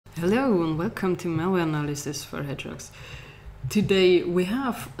Hello and welcome to malware analysis for hedgehogs. Today we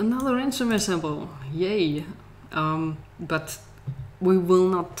have another ransomware sample, yay! But we will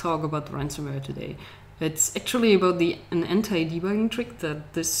not talk about ransomware today. It's actually about an anti-debugging trick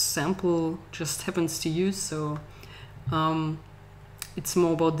that this sample just happens to use, so it's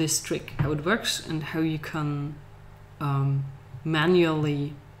more about this trick, how it works and how you can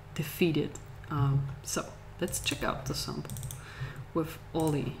manually defeat it. So let's check out the sample with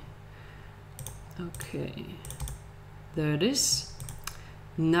Ollie. Okay, there it is.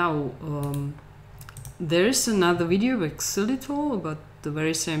 Now there is another video by Xylitol about the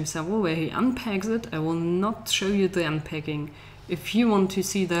very same sample where he unpacks it. I will not show you the unpacking. If you want to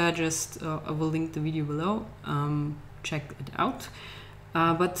see that, just I will link the video below. Check it out.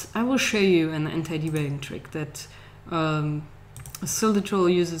 But I will show you an anti-debugging trick that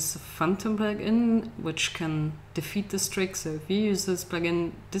Xylitol uses a Phantom plugin which can defeat this trick. So if you use this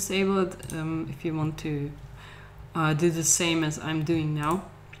plugin, disable it if you want to do the same as I'm doing now.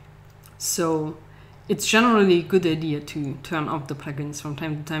 So it's generally a good idea to turn off the plugins from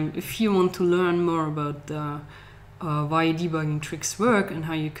time to time if you want to learn more about why debugging tricks work and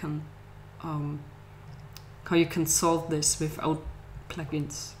how you can solve this without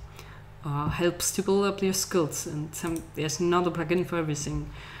plugins. Helps to build up your skills, and there's not a plugin for everything.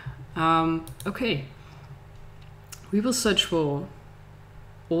 Okay, we will search for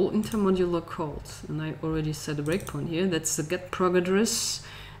all intermodular calls, and I already set a breakpoint here. That's the get prog address,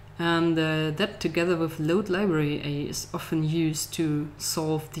 and that together with load library A is often used to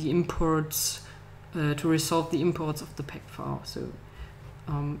solve the imports, to resolve the imports of the pack file. So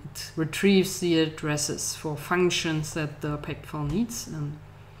it retrieves the addresses for functions that the pack file needs, and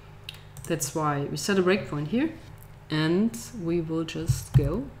that's why we set a breakpoint here, and we will just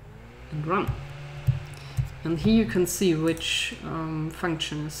go and run. And here you can see which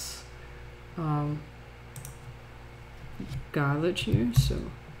function is gathered here.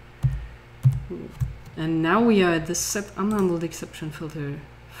 So, and now we are at the SetUnhandledExceptionFilter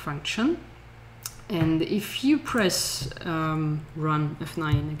function. And if you press run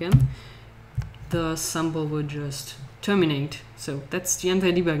F9 again, the sample will just terminate. So that's the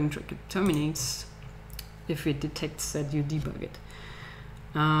anti-debugging trick. It terminates if it detects that you debug it.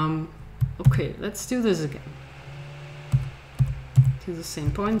 Okay, let's do this again. To the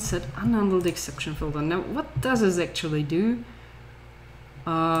same point, set unhandled exception filter. Now, what does this actually do?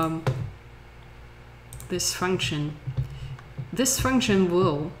 This function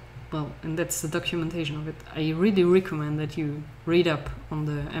will, well, and that's the documentation of it. I really recommend that you read up on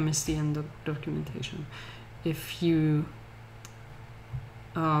the MSDN documentation if you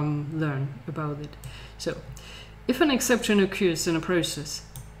learn about it. So, if an exception occurs in a process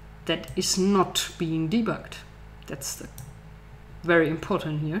that is not being debugged, that's very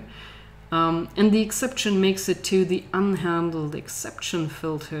important here, and the exception makes it to the unhandled exception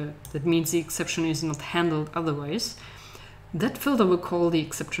filter, that means the exception is not handled otherwise, that filter will call the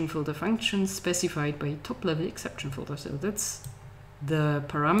exception filter function specified by top-level exception filter. So that's the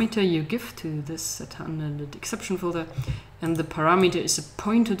parameter you give to this set-unhandled exception filter, and the parameter is a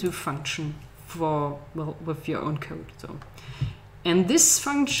pointer to function for, well, with your own code. So, and this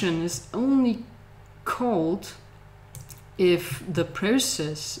function is only called if the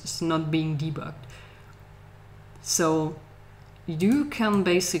process is not being debugged. So you can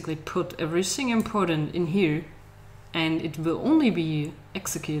basically put everything important in here, and it will only be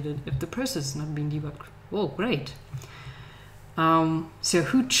executed if the process is not being debugged. Whoa, great. So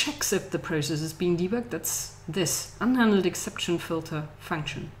who checks if the process is being debugged? That's this unhandled exception filter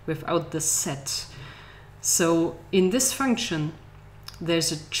function without the set. So in this function,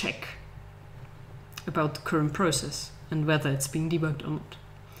 there's a check about the current process and whether it's being debugged or not,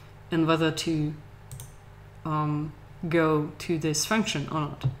 and whether to go to this function or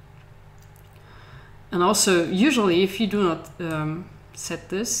not. And also, usually, if you do not set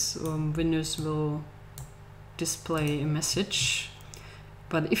this, Windows will display a message.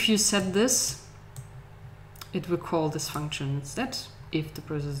 But if you set this, it will call this function instead if the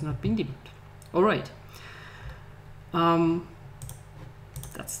process is not being debugged. All right.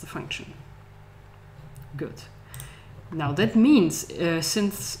 That's the function. Good. Now that means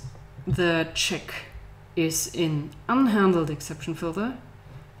since the check is in unhandled exception filter,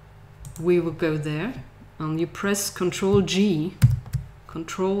 we will go there and you press Control G,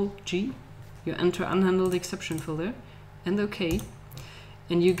 you enter unhandled exception filter and OK,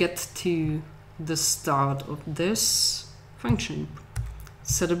 and you get to the start of this function.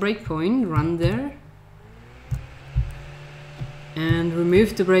 Set a breakpoint, run there, and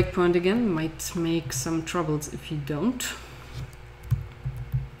remove the breakpoint again. Might make some troubles if you don't.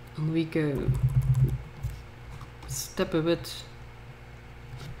 And we go step a bit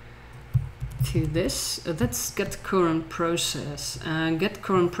to this. Let's get current process. Get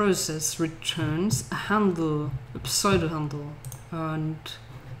current process returns a handle, a pseudo handle, and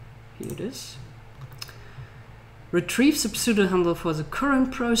here it is. Retrieves a pseudo handle for the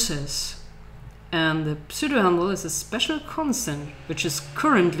current process, and the pseudo handle is a special constant which is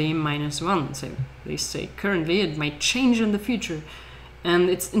currently -1. So they say currently, it might change in the future, and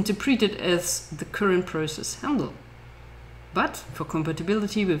it's interpreted as the current process handle. But for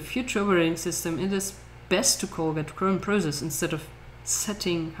compatibility with future operating system, it is best to call get current process instead of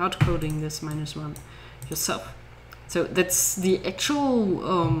hard coding this -1 yourself. So that's the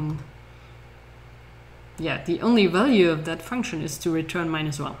actual, yeah, the only value of that function is to return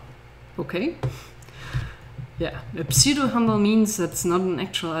 -1. Okay? Yeah, a pseudo handle means that's not an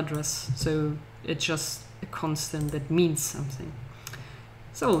actual address, so it's just a constant that means something.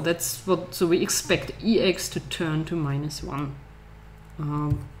 So that's what. So we expect EX to turn to -1,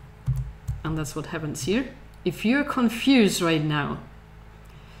 and that's what happens here. If you're confused right now,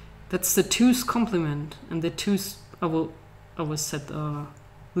 that's the 2's complement, and the 2's. I will set a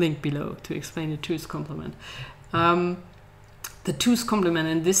link below to explain the 2's complement. The 2's complement,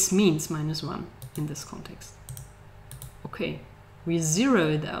 and this means -1 in this context. Okay, we zero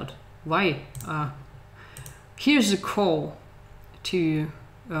it out. Why? Here's a call to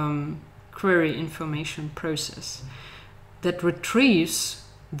query information process that retrieves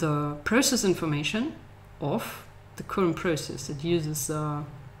the process information of the current process. It uses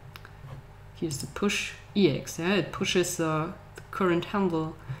here's the push EX. Yeah, it pushes the current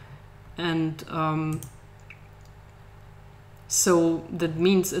handle, and so that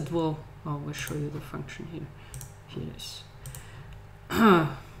means it will. Oh, we'll show you the function here. Here it is.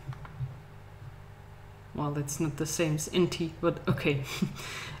 Well, it's not the same as NT, but okay.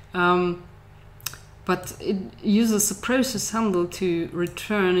 But it uses a process handle to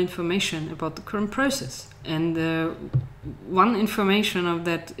return information about the current process. And one information of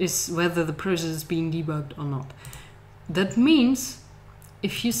that is whether the process is being debugged or not. That means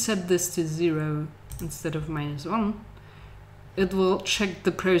if you set this to 0 instead of -1, it will check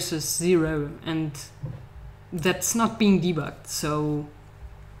the process 0, and that's not being debugged. So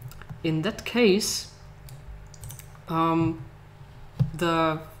in that case,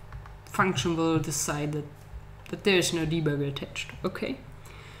 the function will decide that there is no debugger attached. Okay,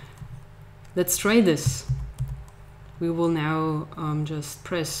 let's try this. We will now just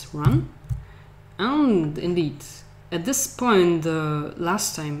press run, and indeed, at this point,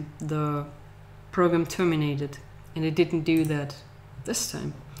 last time the program terminated, and it didn't do that this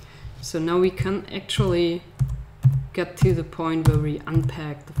time. So now we can actually get to the point where we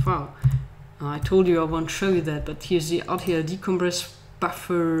unpack the file. I told you I won't show you that, but here's the RTL decompress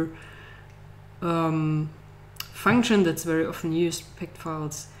buffer function that's very often used for packed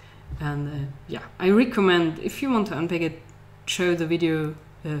files. And yeah, I recommend, if you want to unpack it, show the video,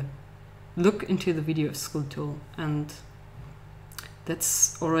 look into the video of School Tool. And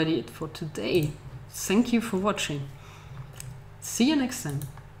that's already it for today. Thank you for watching. See you next time.